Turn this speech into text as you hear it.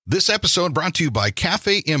This episode brought to you by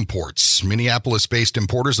Cafe Imports, Minneapolis-based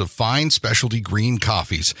importers of fine specialty green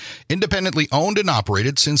coffees. Independently owned and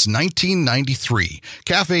operated since 1993,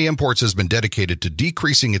 Cafe Imports has been dedicated to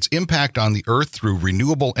decreasing its impact on the earth through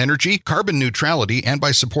renewable energy, carbon neutrality, and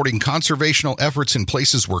by supporting conservational efforts in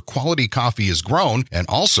places where quality coffee is grown and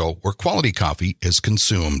also where quality coffee is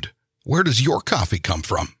consumed. Where does your coffee come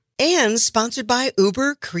from? And sponsored by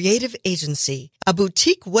Uber Creative Agency, a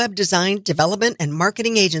boutique web design, development, and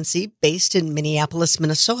marketing agency based in Minneapolis,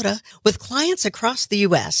 Minnesota, with clients across the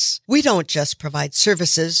U.S. We don't just provide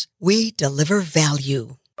services, we deliver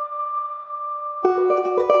value.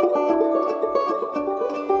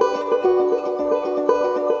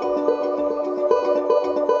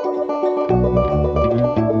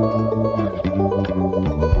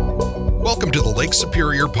 Welcome to the Lake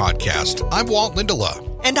Superior Podcast. I'm Walt Lindela.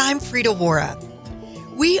 And I'm Frida Wara.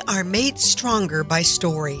 We are made stronger by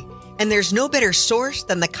story, and there's no better source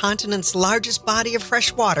than the continent's largest body of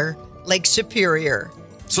fresh water, Lake Superior.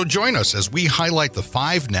 So join us as we highlight the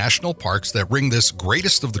 5 national parks that ring this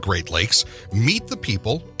greatest of the Great Lakes, meet the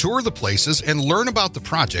people, tour the places, and learn about the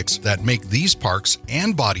projects that make these parks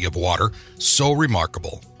and body of water so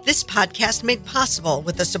remarkable. This podcast made possible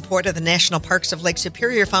with the support of the National Parks of Lake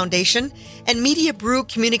Superior Foundation and Media Brew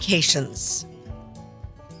Communications.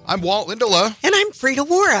 I'm Walt Lindela. And I'm Frida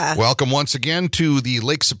Wara. Welcome once again to the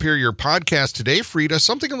Lake Superior Podcast today. Frida,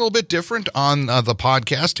 something a little bit different on the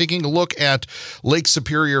podcast, taking a look at Lake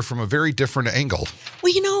Superior from a very different angle.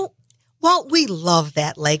 Well, Walt, we love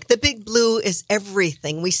that lake. The Big Blue is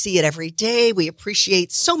everything. We see it every day. We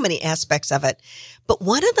appreciate so many aspects of it. But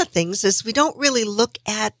one of the things is we don't really look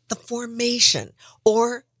at the formation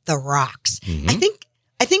or the rocks. Mm-hmm.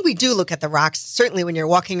 I think we do look at the rocks. Certainly when you're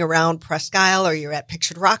walking around Presque Isle or you're at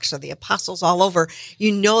Pictured Rocks or the Apostles all over,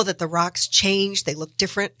 you know that the rocks change. They look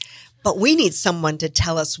different. But we need someone to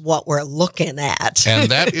tell us what we're looking at. And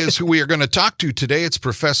that is who we are going to talk to today. It's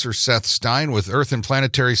Professor Seth Stein with Earth and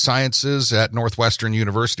Planetary Sciences at Northwestern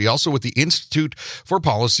University, also with the Institute for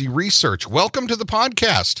Policy Research. Welcome to the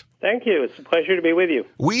podcast. Thank you. It's a pleasure to be with you.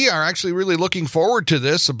 We are actually really looking forward to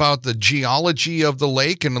this, about the geology of the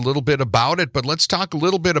lake and a little bit about it. But let's talk a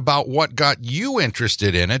little bit about what got you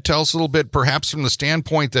interested in it. Tell us a little bit, perhaps from the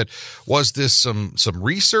standpoint that, was this some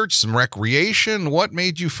research, some recreation? What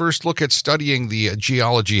made you first look at studying the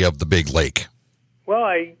geology of the big lake? Well,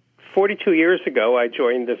 42 years ago, I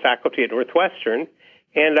joined the faculty at Northwestern,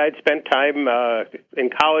 and I'd spent time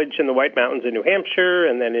in college in the White Mountains in New Hampshire,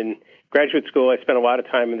 and then in graduate school, I spent a lot of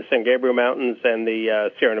time in the San Gabriel Mountains and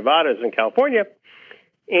the Sierra Nevadas in California.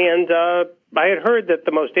 And I had heard that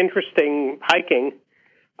the most interesting hiking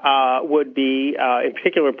would be, in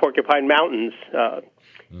particular, Porcupine Mountains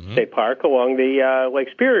State Park along the Lake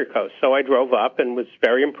Superior coast. So I drove up and was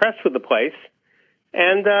very impressed with the place.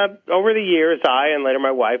 And over the years, I and later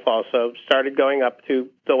my wife also started going up to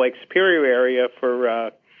the Lake Superior area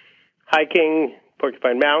for hiking,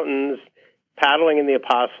 Porcupine Mountains, paddling in the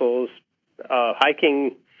Apostles,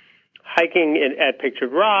 hiking at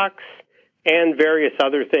Pictured Rocks, and various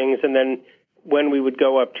other things. And then when we would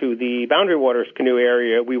go up to the Boundary Waters canoe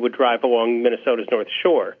area, we would drive along Minnesota's North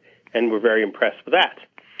Shore, and we're very impressed with that.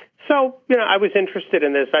 So, I was interested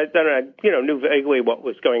in this. I knew vaguely what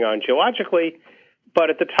was going on geologically,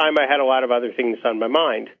 but at the time I had a lot of other things on my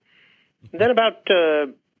mind. And then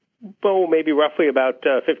roughly about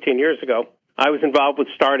 15 years ago, I was involved with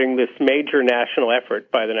starting this major national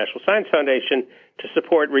effort by the National Science Foundation to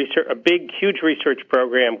support research, a big, huge research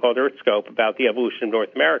program called EarthScope about the evolution of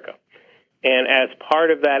North America. And as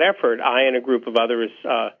part of that effort, I and a group of others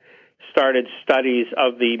started studies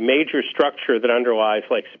of the major structure that underlies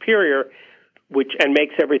Lake Superior, and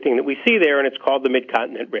makes everything that we see there, and it's called the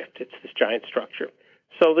Mid-Continent Rift. It's this giant structure.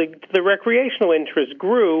 So the recreational interest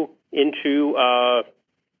grew into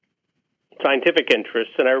scientific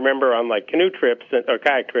interests, and I remember on canoe trips or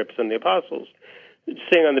kayak trips in the Apostles,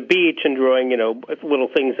 sitting on the beach and drawing, little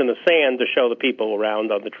things in the sand to show the people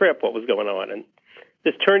around on the trip what was going on. And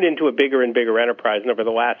this turned into a bigger and bigger enterprise, and over the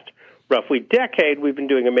last roughly decade, we've been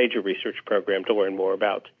doing a major research program to learn more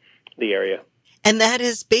about the area. And that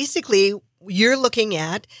is basically, you're looking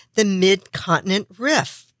at the Mid-Continent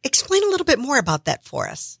Rift. Explain a little bit more about that for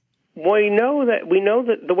us. We know that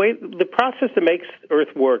the process that makes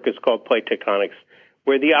Earth work is called plate tectonics,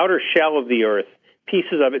 where the outer shell of the Earth,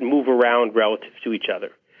 pieces of it move around relative to each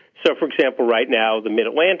other. So, for example, right now, the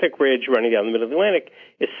Mid-Atlantic Ridge running down the middle of the Atlantic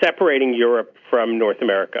is separating Europe from North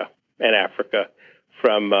America and Africa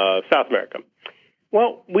from South America.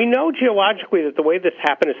 Well, we know geologically that the way this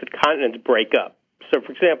happens is that continents break up. So,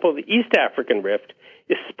 for example, the East African Rift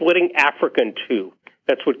is splitting Africa in two.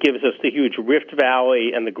 That's what gives us the huge Rift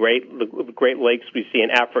Valley and the Great Lakes we see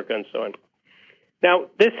in Africa and so on. Now,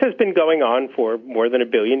 this has been going on for more than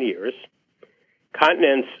 1 billion years.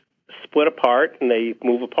 Continents split apart and they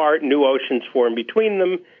move apart. New oceans form between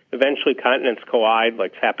them. Eventually, continents collide,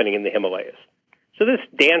 like it's happening in the Himalayas. So this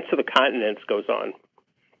dance of the continents goes on.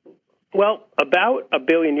 Well, about 1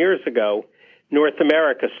 billion years ago, North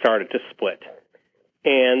America started to split.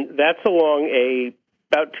 And that's along a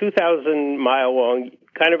about 2,000-mile long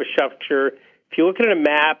kind of a structure. If you look at a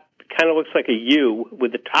map, it kind of looks like a U,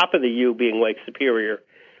 with the top of the U being Lake Superior,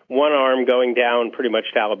 one arm going down pretty much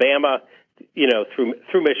to Alabama,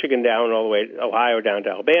 through Michigan down all the way to Ohio down to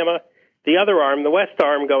Alabama. The other arm, the west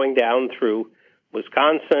arm, going down through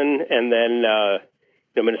Wisconsin and then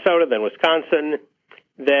Minnesota, then Wisconsin,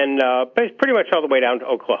 then pretty much all the way down to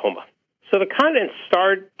Oklahoma. So the continents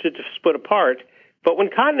start to split apart, but when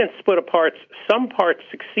continents split apart, some parts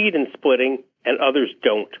succeed in splitting and others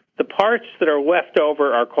don't. The parts that are left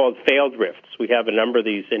over are called failed rifts. We have a number of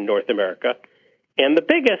these in North America. And the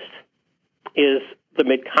biggest is the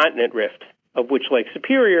Mid-Continent Rift, of which Lake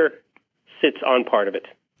Superior sits on part of it.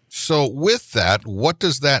 So with that, what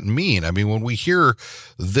does that mean? I mean, when we hear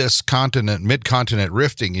this mid-continent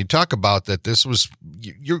rifting, you talk about that this was,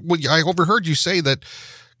 I overheard you say that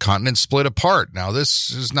continents split apart. Now, this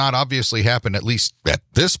has not obviously happened, at least at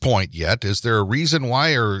this point yet. Is there a reason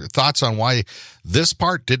why or thoughts on why this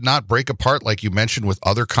part did not break apart like you mentioned with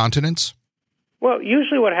other continents? Well,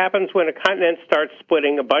 usually what happens when a continent starts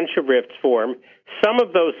splitting, a bunch of rifts form. Some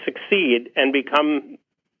of those succeed and become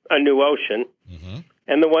a new ocean,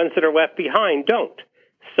 and the ones that are left behind don't.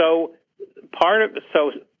 So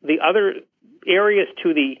the other areas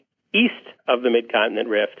to the east of the Mid-Continent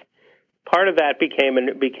Rift, part of that became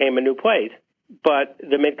a new plate. But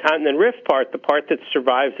the Mid-Continent Rift part, the part that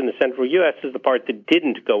survives in the central U.S., is the part that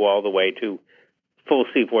didn't go all the way to full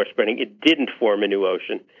seafloor spreading. It didn't form a new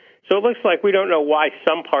ocean. So it looks like we don't know why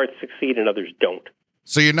some parts succeed and others don't.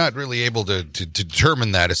 So you're not really able to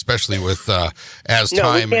determine that, especially with as no,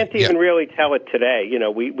 time. No, we can't even really tell it today.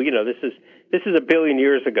 This is 1 billion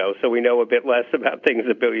years ago, so we know a bit less about things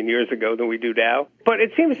 1 billion years ago than we do now. But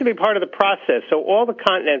it seems to be part of the process. So all the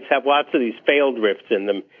continents have lots of these failed rifts in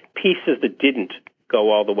them, pieces that didn't go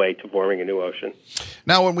all the way to forming a new ocean.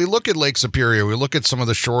 Now, when we look at Lake Superior, we look at some of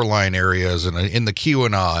the shoreline areas and in the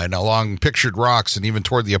Keweenaw and along Pictured Rocks and even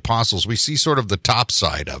toward the Apostles, we see sort of the top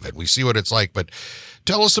side of it. We see what it's like, but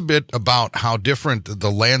tell us a bit about how different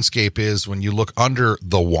the landscape is when you look under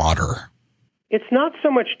the water. It's not so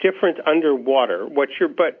much different underwater.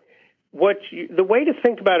 The way to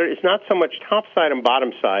think about it is not so much top side and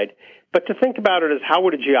bottom side, but to think about it as how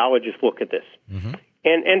would a geologist look at this? Mm-hmm.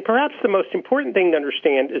 And perhaps the most important thing to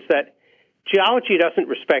understand is that geology doesn't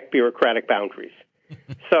respect bureaucratic boundaries.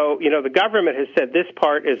 So, the government has said this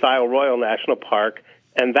part is Isle Royale National Park,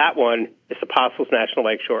 and that one is Apostles National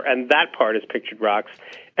Lakeshore, and that part is Pictured Rocks.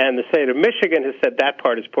 And the state of Michigan has said that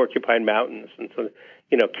part is Porcupine Mountains. And so,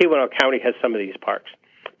 Keweenaw County has some of these parks.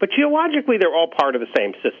 But geologically, they're all part of the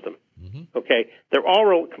same system. Mm-hmm. Okay? They're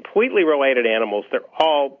all completely related animals. They're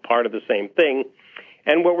all part of the same thing.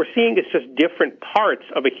 And what we're seeing is just different parts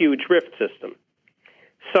of a huge rift system.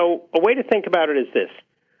 So a way to think about it is this.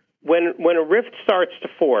 When a rift starts to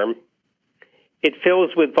form, it fills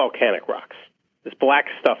with volcanic rocks, this black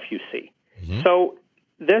stuff you see. Mm-hmm. So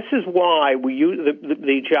this is why we use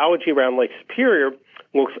the geology around Lake Superior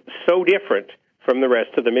looks so different from the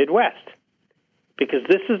rest of the Midwest, because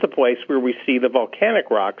this is the place where we see the volcanic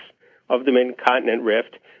rocks of the Mid-Continent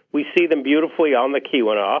Rift. We see them beautifully on the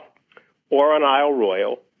Keweenaw, or on Isle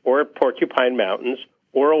Royale, or at Porcupine Mountains,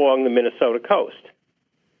 or along the Minnesota coast.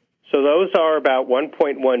 So those are about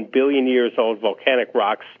 1.1 billion years old volcanic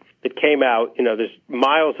rocks that came out. There's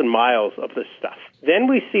miles and miles of this stuff. Then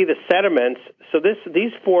we see the sediments. So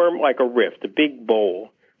these form like a rift, a big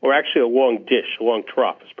bowl, or actually a long dish, a long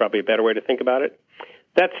trough is probably a better way to think about it.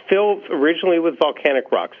 That's filled originally with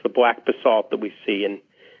volcanic rocks, the black basalt that we see in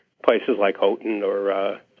places like Houghton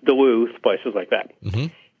or Duluth, places like that. Mm-hmm.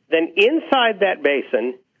 Then inside that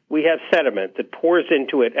basin, we have sediment that pours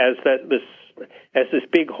into it as this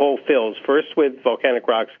big hole fills, first with volcanic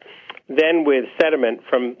rocks, then with sediment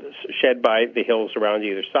shed by the hills around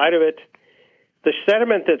either side of it. The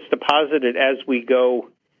sediment that's deposited as we go,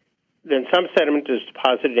 then some sediment is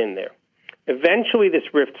deposited in there. Eventually, this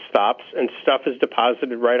rift stops, and stuff is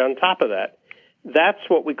deposited right on top of that. That's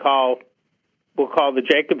what we'll call the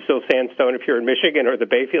Jacobsville sandstone if you're in Michigan, or the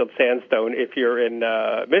Bayfield sandstone if you're in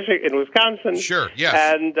Wisconsin. Sure, yes.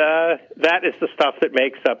 And that is the stuff that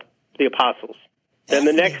makes up the Apostles. Then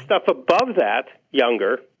the next stuff above that,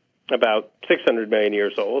 younger, about 600 million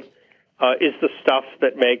years old, is the stuff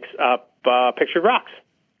that makes up pictured rocks.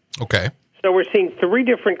 Okay. So we're seeing three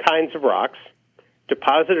different kinds of rocks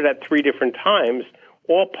deposited at three different times,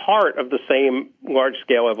 all part of the same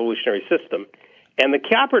large-scale evolutionary system. And the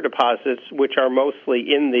copper deposits, which are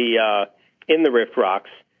mostly in the rift rocks,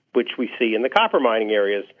 which we see in the copper mining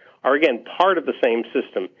areas, are, again, part of the same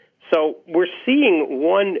system. So we're seeing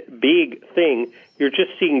one big thing. You're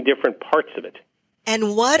just seeing different parts of it.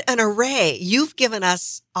 And what an array. You've given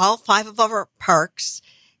us all 5 of our parks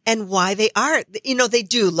and why they are. You know, they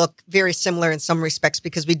do look very similar in some respects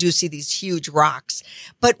because we do see these huge rocks.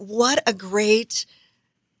 But what a great...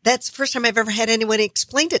 That's the first time I've ever had anyone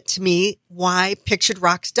explain it to me why pictured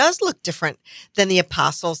rocks does look different than the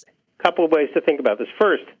Apostles. A couple of ways to think about this.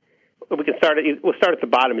 First, we'll start at the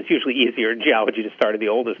bottom. It's usually easier in geology to start at the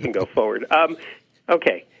oldest and go forward.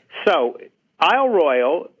 Okay, so Isle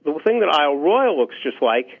Royale, the thing that Isle Royale looks just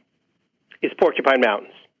like is Porcupine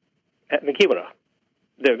Mountains at the Keweenaw.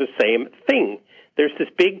 They're the same thing. There's this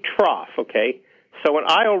big trough, okay? So in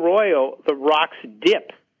Isle Royale, the rocks dip.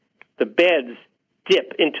 The beds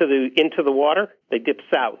dip into the water. They dip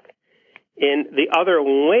south. In the other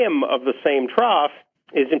limb of the same trough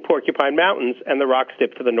is in Porcupine Mountains, and the rocks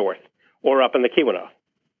dip to the north or up in the Keweenaw.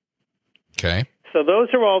 Okay. So those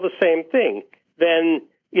are all the same thing. Then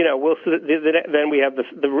then we have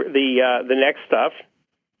the next stuff.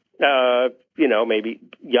 Maybe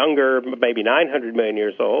younger, maybe 900 million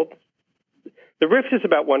years old. The rift is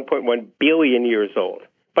about 1.1 billion years old.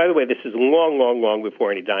 By the way, this is long, long, long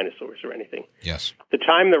before any dinosaurs or anything. Yes. The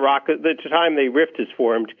time the rift is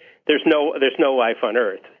formed, there's no life on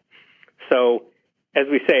Earth. So, as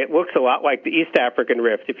we say, it looks a lot like the East African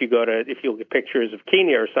rift if you look at pictures of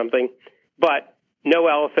Kenya or something, but no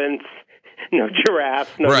elephants, no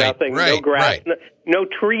giraffes, no nothing, no grass, no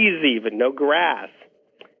trees even, no grass.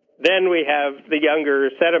 Then we have the younger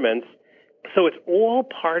sediments. So it's all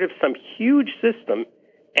part of some huge system,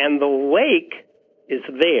 and the lake is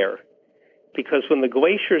there because when the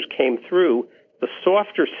glaciers came through, the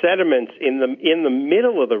softer sediments in the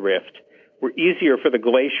middle of the rift were easier for the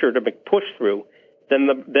glacier to push through than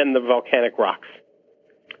the volcanic rocks.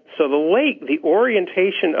 So the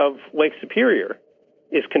orientation of Lake Superior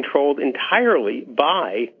is controlled entirely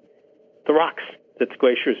by the rocks that the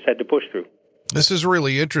glaciers had to push through. This is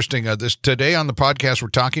really interesting. Today on the podcast, we're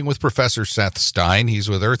talking with Professor Seth Stein. He's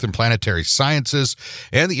with Earth and Planetary Sciences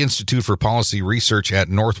and the Institute for Policy Research at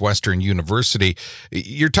Northwestern University.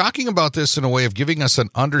 You're talking about this in a way of giving us an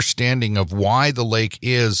understanding of why the lake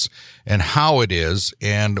is and how it is.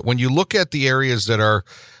 And when you look at the areas that are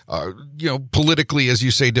politically, as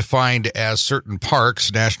you say, defined as certain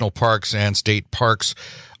parks, national parks and state parks,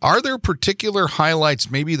 are there particular highlights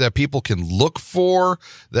maybe that people can look for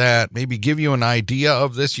that maybe give you an idea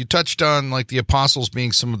of this? You touched on like the Apostles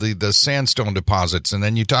being some of the sandstone deposits, and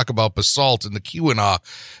then you talk about basalt and the Keweenaw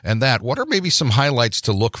and that. What are maybe some highlights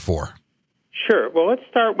to look for? Sure. Well, let's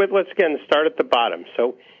start at the bottom.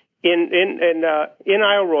 So in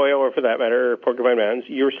Isle Royale, or for that matter, Porcupine Mountains,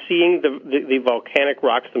 you're seeing the volcanic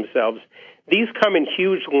rocks themselves. These come in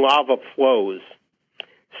huge lava flows.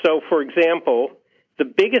 So, for example, the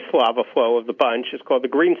biggest lava flow of the bunch is called the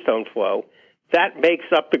Greenstone Flow. That makes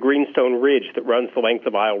up the Greenstone Ridge that runs the length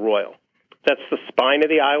of Isle Royale. That's the spine of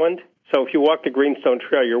the island. So if you walk the Greenstone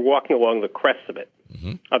Trail, you're walking along the crest of it,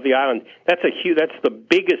 of the island. That's the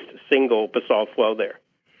biggest single basalt flow there.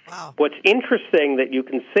 Wow. What's interesting that you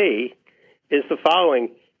can see is the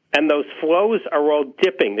following, and those flows are all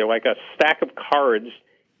dipping. They're like a stack of cards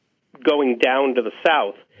going down to the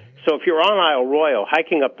south. So if you're on Isle Royale,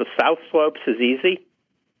 hiking up the south slopes is easy,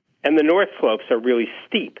 and the north slopes are really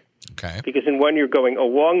steep. Okay. Because in one you're going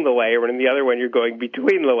along the layer, and in the other one you're going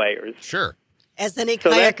between the layers. Sure. As any So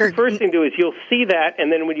that's kayaker, the first thing to do is you'll see that,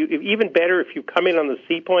 and then even better if you come in on the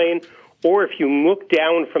seaplane, or if you look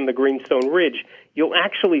down from the Greenstone Ridge, you'll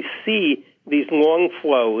actually see these long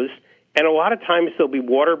flows, and a lot of times there'll be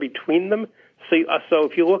water between them. So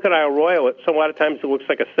if you look at Isle Royale, a lot of times it looks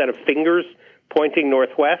like a set of fingers pointing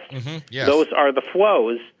northwest. Yes. Those are the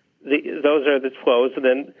flows. Those are the flows, and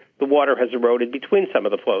then the water has eroded between some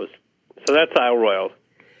of the flows. So that's Isle Royale.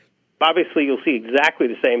 Obviously, you'll see exactly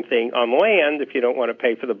the same thing on land if you don't want to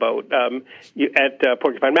pay for the boat at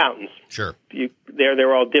Porcupine Mountains. Sure.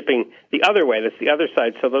 They're all dipping the other way. That's the other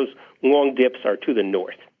side. So those long dips are to the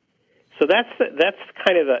north. So that's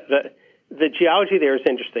kind of the geology there is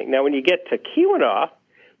interesting. Now, when you get to Keweenaw,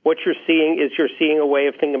 what you're seeing a way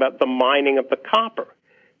of thinking about the mining of the copper.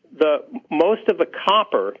 Most of the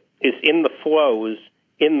copper is in the flows,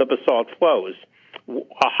 in the basalt flows.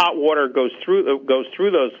 Hot water goes through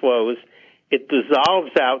those flows. It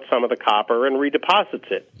dissolves out some of the copper and redeposits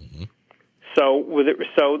it. So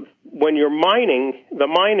when you're mining, the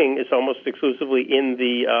mining is almost exclusively in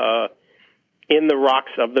the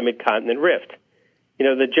rocks of the Mid-Continent Rift.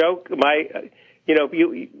 The joke,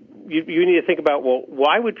 you need to think about, well,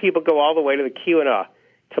 why would people go all the way to the Keweenaw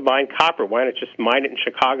to mine copper? Why not just mine it in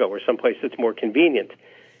Chicago or someplace that's more convenient?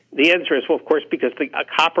 The answer is, well, of course, because the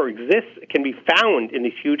copper can be found in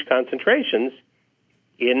these huge concentrations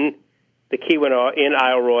in the Keweenaw, in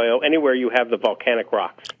Isle Royale, anywhere you have the volcanic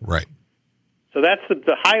rocks. Right. So that's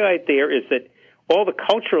the highlight there, is that all the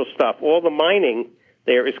cultural stuff, all the mining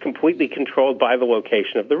there is completely controlled by the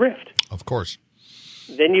location of the rift. Of course.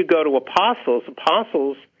 Then you go to Apostles.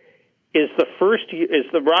 Apostles is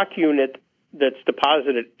the rock unit that's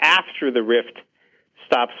deposited after the rift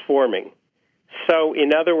stops forming. So,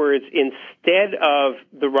 in other words, instead of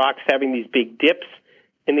the rocks having these big dips,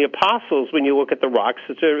 in the Apostles, when you look at the rocks,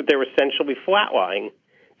 they're essentially flat-lying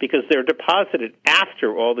because they're deposited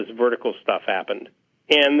after all this vertical stuff happened.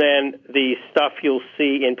 And then the stuff you'll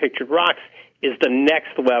see in Pictured Rocks is the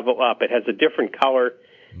next level up. It has a different color.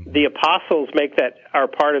 The Apostles are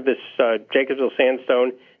part of this Jacobsville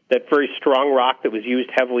sandstone, that very strong rock that was used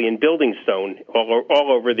heavily in building stone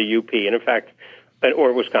all over the UP, and in fact,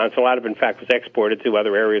 or Wisconsin. A lot of it, in fact, was exported to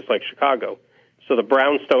other areas like Chicago. So the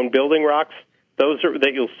brownstone building rocks,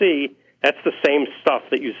 that you'll see, that's the same stuff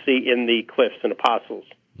that you see in the cliffs and Apostles.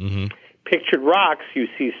 Mm-hmm. Pictured Rocks, you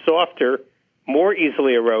see softer, more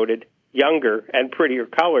easily eroded, younger, and prettier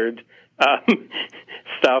colored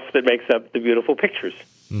stuff that makes up the beautiful pictures.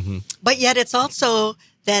 Mm-hmm. But yet it's also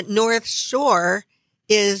that North Shore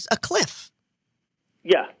is a cliff.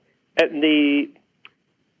 Yeah.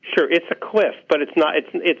 Sure, it's a cliff, but it's not,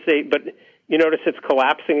 but you notice it's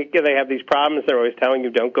collapsing. They have these problems. They're always telling you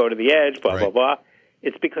don't go to the edge, blah, right. blah, blah.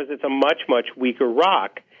 It's because it's a much, much weaker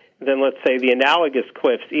rock than, let's say, the analogous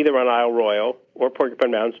cliffs, either on Isle Royale or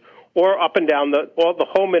Porcupine Mountains, or up and down the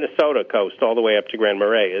whole Minnesota coast, all the way up to Grand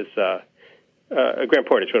Marais is, Grand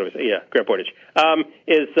Portage, what was it? Yeah, Grand Portage.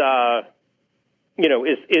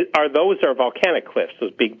 Those are volcanic cliffs,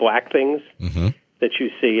 those big black things mm-hmm. that you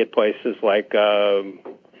see at places like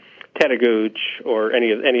Tetagooch or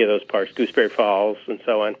any of those parts, Gooseberry Falls, and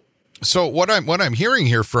so on. So what I'm hearing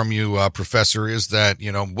here from you, Professor, is that,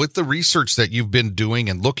 with the research that you've been doing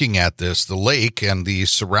and looking at this, the lake and the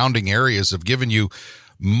surrounding areas have given you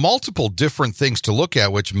multiple different things to look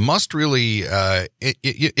at, which must really,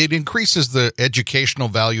 it increases the educational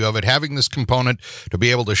value of it, having this component to be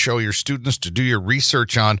able to show your students, to do your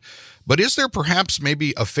research on. But is there perhaps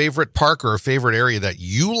maybe a favorite park or a favorite area that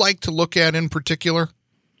you like to look at in particular?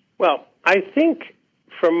 Well, I think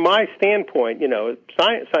from my standpoint,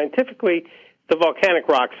 scientifically, the volcanic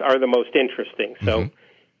rocks are the most interesting. So mm-hmm.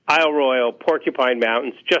 Isle Royale, Porcupine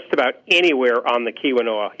Mountains, just about anywhere on the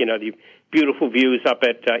Keweenaw, the beautiful views up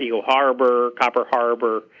at Eagle Harbor, Copper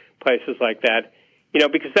Harbor, places like that,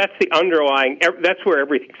 because that's the underlying, that's where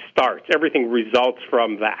everything starts. Everything results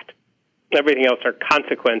from that. Everything else are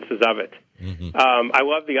consequences of it. Mm-hmm. I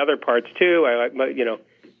love the other parts, too. I like,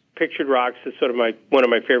 Pictured Rocks is sort of one of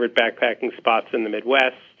my favorite backpacking spots in the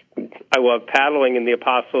Midwest. I love paddling in the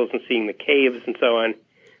Apostles and seeing the caves and so on.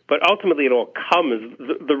 But ultimately, it all comes,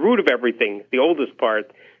 the root of everything, the oldest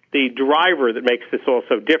part, the driver that makes this all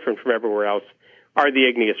so different from everywhere else, are the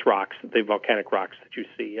igneous rocks, the volcanic rocks that you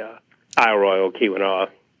see, Isle Royale, Keweenaw,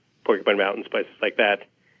 Porcupine Mountains, places like that.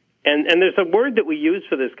 And there's a word that we use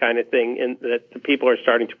for this kind of thing and that the people are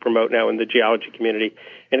starting to promote now in the geology community,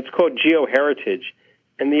 and it's called geoheritage.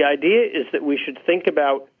 And the idea is that we should think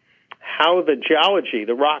about how the geology,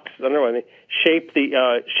 the rocks, shape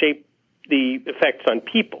the effects on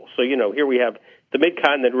people. So, here we have the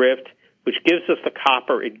Mid-Continent Rift, which gives us the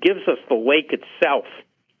copper. It gives us the lake itself,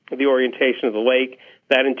 the orientation of the lake.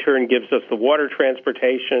 That, in turn, gives us the water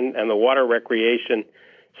transportation and the water recreation.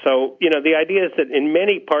 So, the idea is that in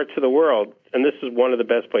many parts of the world, and this is one of the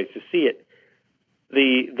best places to see it,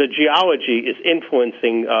 the geology is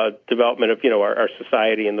influencing development of, our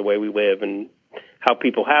society and the way we live and how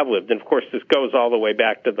people have lived. And, of course, this goes all the way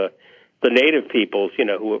back to the native peoples,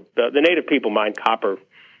 who the native people mined copper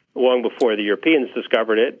long before the Europeans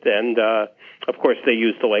discovered it. And, of course, they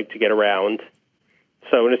used the lake to get around.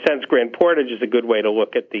 So, in a sense, Grand Portage is a good way to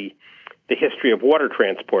look at the history of water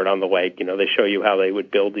transport on the lake. They show you how they would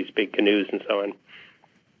build these big canoes and so on.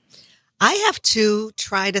 I have to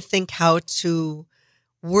try to think how to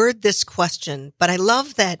word this question, but I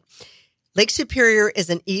love that Lake Superior is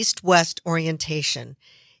an east-west orientation.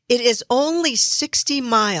 It is only 60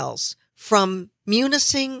 miles from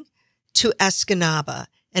Munising to Escanaba,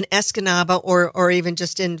 and Escanaba, or even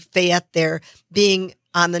just in Fayette there, being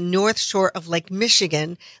on the north shore of Lake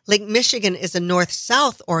Michigan. Lake Michigan is a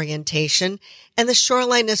north-south orientation, and the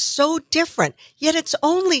shoreline is so different, yet it's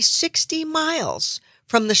only 60 miles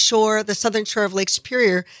from the southern shore of Lake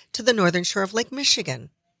Superior to the northern shore of Lake Michigan.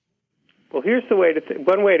 Well, here's the way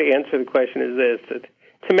one way to answer the question is this: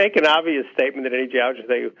 that to make an obvious statement that any geologist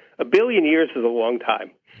will tell you, 1 billion years is a long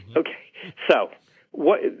time. Mm-hmm. Okay, so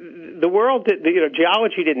the world,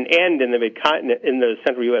 geology didn't end in the mid-continent, in the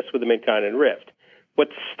central U.S. with the Mid-Continent Rift.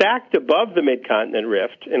 What's stacked above the Mid-Continent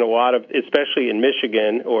Rift in a lot of, especially in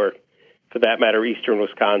Michigan, or for that matter, eastern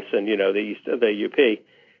Wisconsin, the UP,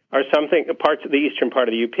 are parts of the eastern part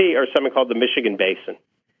of the UP are something called the Michigan Basin.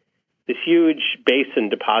 This huge basin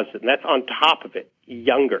deposit, and that's on top of it,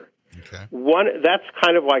 younger. Okay. That's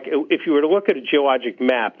kind of like, if you were to look at a geologic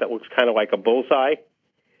map, that looks kind of like a bullseye.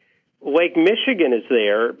 Lake Michigan is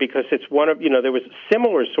there because it's one of, there was a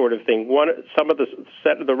similar sort of thing. Some of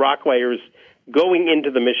the rock layers going into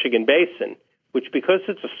the Michigan Basin, which because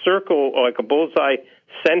it's a circle, like a bullseye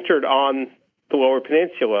centered on the lower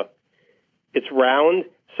peninsula, it's round.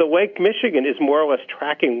 So Lake Michigan is more or less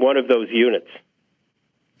tracking one of those units.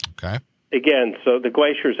 Okay. Again, so the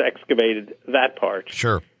glaciers excavated that part.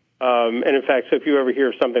 Sure. And in fact, so if you ever hear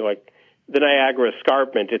of something like the Niagara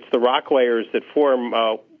Escarpment, it's the rock layers that form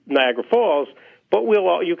Niagara Falls, but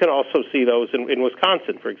you can also see those in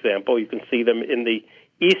Wisconsin, for example. You can see them in the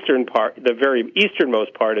eastern part, the very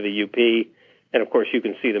easternmost part of the UP, and of course you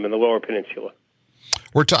can see them in the lower peninsula.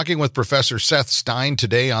 We're talking with Professor Seth Stein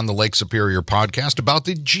today on the Lake Superior podcast about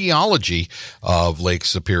the geology of Lake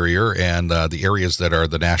Superior and the areas that are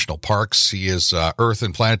the national parks. He is Earth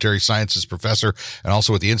and Planetary Sciences professor and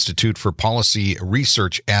also at the Institute for Policy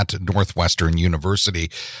Research at Northwestern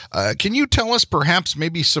University. Can you tell us perhaps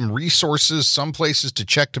maybe some resources, some places to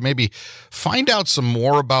check to maybe find out some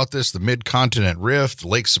more about this, the Mid-Continent Rift,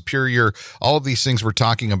 Lake Superior, all of these things we're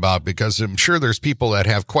talking about, because I'm sure there's people that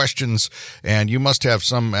have questions and you must have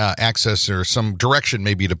some access or some direction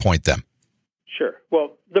maybe to point them. Sure.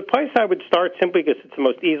 Well, the place I would start, simply because it's the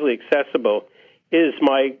most easily accessible, is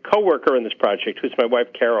my coworker in this project, who's my wife,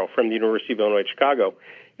 Carol, from the University of Illinois Chicago.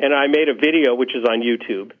 And I made a video, which is on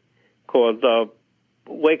YouTube, called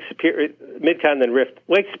Lake Superior, Mid-Continent Rift,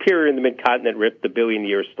 Lake Superior and the Mid-Continent Rift, the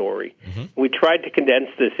billion-year story. Mm-hmm. We tried to condense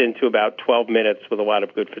this into about 12 minutes with a lot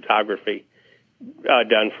of good photography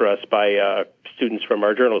done for us by students from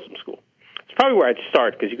our journalism school. It's probably where I'd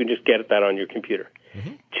start, because you can just get at that on your computer.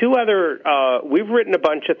 Mm-hmm. Two other, we've written a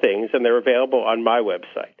bunch of things, and they're available on my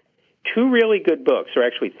website. Two really good books, or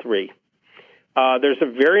actually three. There's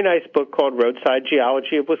a very nice book called Roadside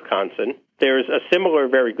Geology of Wisconsin. There's a similar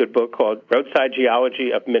very good book called Roadside Geology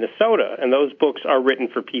of Minnesota, and those books are written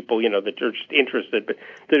for people, that are just interested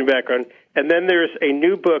in background. And then there's a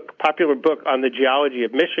new book, popular book on the geology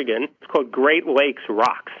of Michigan. It's called Great Lakes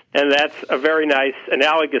Rocks, and that's a very nice,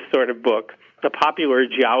 analogous sort of book, The Popular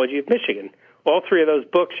Geology of Michigan. All three of those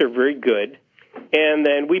books are very good, and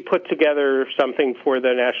then we put together something for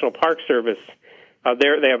the National Park Service.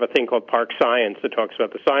 They have a thing called Park Science that talks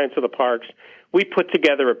about the science of the parks. We put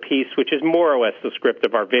together a piece which is more or less the script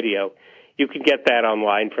of our video. You can get that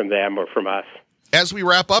online from them or from us. As we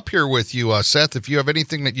wrap up here with you, Seth, if you have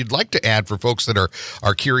anything that you'd like to add for folks that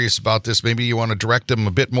are curious about this, maybe you want to direct them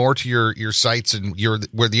a bit more to your sites and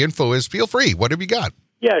where the info is, feel free. What have you got?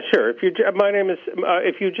 Yeah, sure. My name is.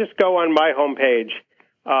 If you just go on my homepage,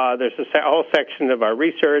 there's a whole section of our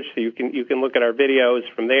research, so you can look at our videos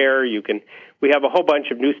from there. We have a whole bunch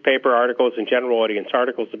of newspaper articles and general audience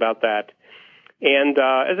articles about that. And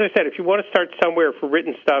as I said, if you want to start somewhere for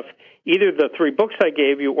written stuff, either the three books I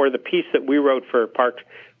gave you or the piece that we wrote for Park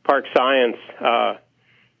Science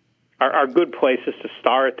are good places to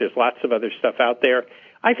start. There's lots of other stuff out there.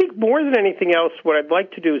 I think more than anything else, what I'd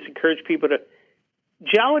like to do is encourage people to.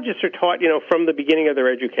 Geologists are taught, from the beginning of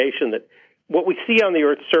their education that what we see on the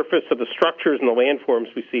Earth's surface of the structures and the landforms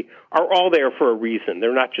we see are all there for a reason.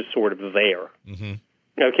 They're not just sort of there. Mm-hmm.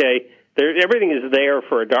 Okay? Everything is there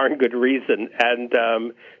for a darn good reason, and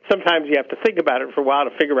sometimes you have to think about it for a while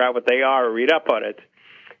to figure out what they are or read up on it.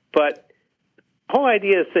 But the whole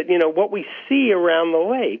idea is that, what we see around the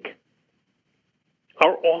lake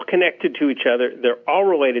are all connected to each other. They're all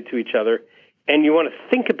related to each other, and you want to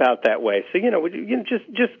think about that way. So,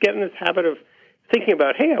 just get in this habit of thinking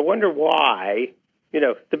about, hey, I wonder why.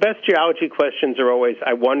 The best geology questions are always,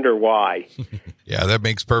 I wonder why. Yeah, that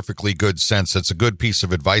makes perfectly good sense. That's a good piece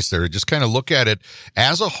of advice there. Just kind of look at it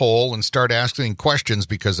as a whole and start asking questions,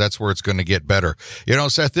 because that's where it's going to get better. You know,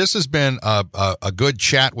 Seth, this has been a good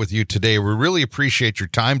chat with you today. We really appreciate your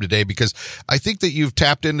time today, because I think that you've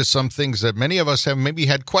tapped into some things that many of us have maybe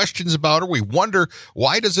had questions about, or we wonder,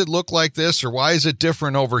 why does it look like this, or why is it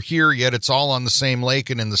different over here, yet it's all on the same lake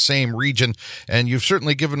and in the same region. And you've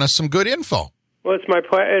certainly given us some good info. Well, it's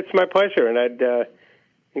my pleasure, and I'd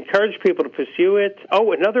encourage people to pursue it.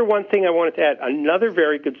 Oh, another one thing I wanted to add, another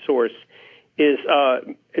very good source is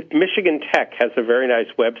Michigan Tech has a very nice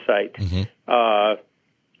website. Mm-hmm.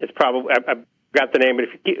 It's probably, I've got the name, but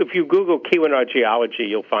if you Google Keweenaw geology,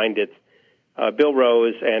 you'll find it. Bill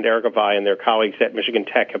Rose and Erica Vai and their colleagues at Michigan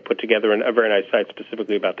Tech have put together a very nice site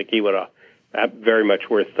specifically about the Keweenaw. Very much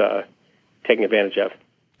worth taking advantage of.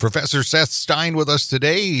 Professor Seth Stein with us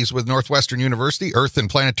today. He's with Northwestern University, Earth and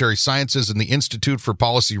Planetary Sciences, and the Institute for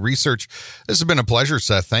Policy Research. This has been a pleasure,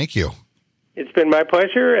 Seth. Thank you. It's been my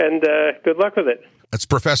pleasure, and good luck with it. That's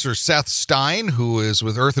Professor Seth Stein, who is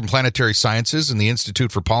with Earth and Planetary Sciences and the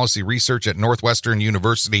Institute for Policy Research at Northwestern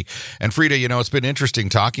University. And Frida, you know, it's been interesting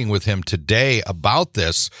talking with him today about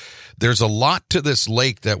this. There's a lot to this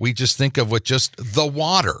lake that we just think of with just the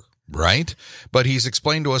water, right? But he's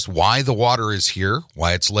explained to us why the water is here,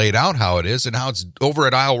 why it's laid out how it is, and how it's over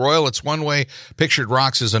at Isle Royale. It's one way, Pictured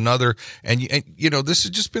Rocks is another. And you know, this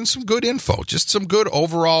has just been some good info, just some good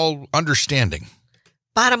overall understanding.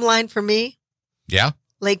 Bottom line for me. Yeah.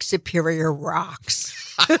 Lake Superior rocks.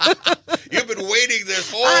 You've been waiting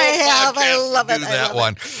this whole podcast I love to do that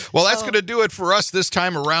one. Well, that's going to do it for us this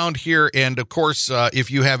time around here. And, of course,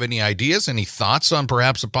 if you have any ideas, any thoughts on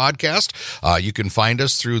perhaps a podcast, you can find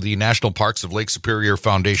us through the National Parks of Lake Superior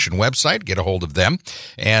Foundation website. Get a hold of them.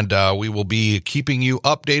 And we will be keeping you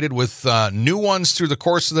updated with new ones through the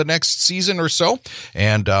course of the next season or so.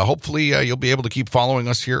 And hopefully you'll be able to keep following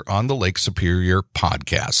us here on the Lake Superior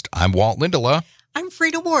podcast. I'm Walt Lindela. I'm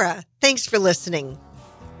Frida Wara. Thanks for listening.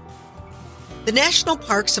 The National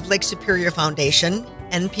Parks of Lake Superior Foundation,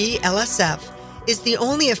 NPLSF, is the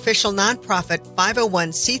only official nonprofit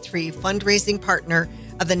 501c3 fundraising partner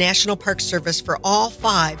of the National Park Service for all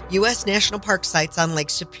 5 U.S. national park sites on Lake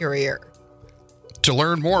Superior. To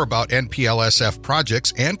learn more about NPLSF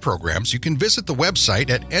projects and programs, you can visit the website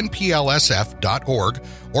at nplsf.org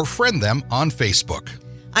or friend them on Facebook.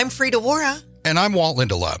 I'm Frida Wara. And I'm Walt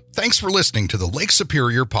Lindela. Thanks for listening to the Lake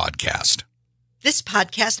Superior podcast. This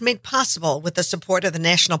podcast made possible with the support of the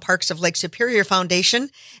National Parks of Lake Superior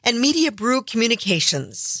Foundation and Media Brew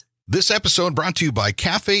Communications. This episode brought to you by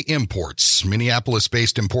Cafe Imports,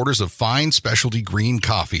 Minneapolis-based importers of fine specialty green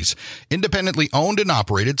coffees. Independently owned and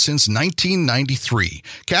operated since 1993,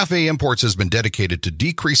 Cafe Imports has been dedicated to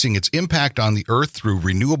decreasing its impact on the earth through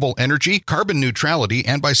renewable energy, carbon neutrality,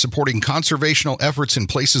 and by supporting conservational efforts in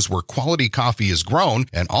places where quality coffee is grown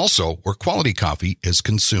and also where quality coffee is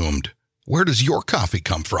consumed. Where does your coffee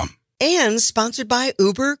come from? And sponsored by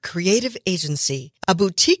Uber Creative Agency, a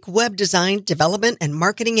boutique web design, development, and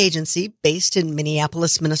marketing agency based in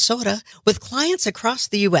Minneapolis, Minnesota, with clients across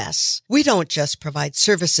the U.S. We don't just provide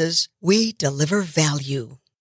services, we deliver value.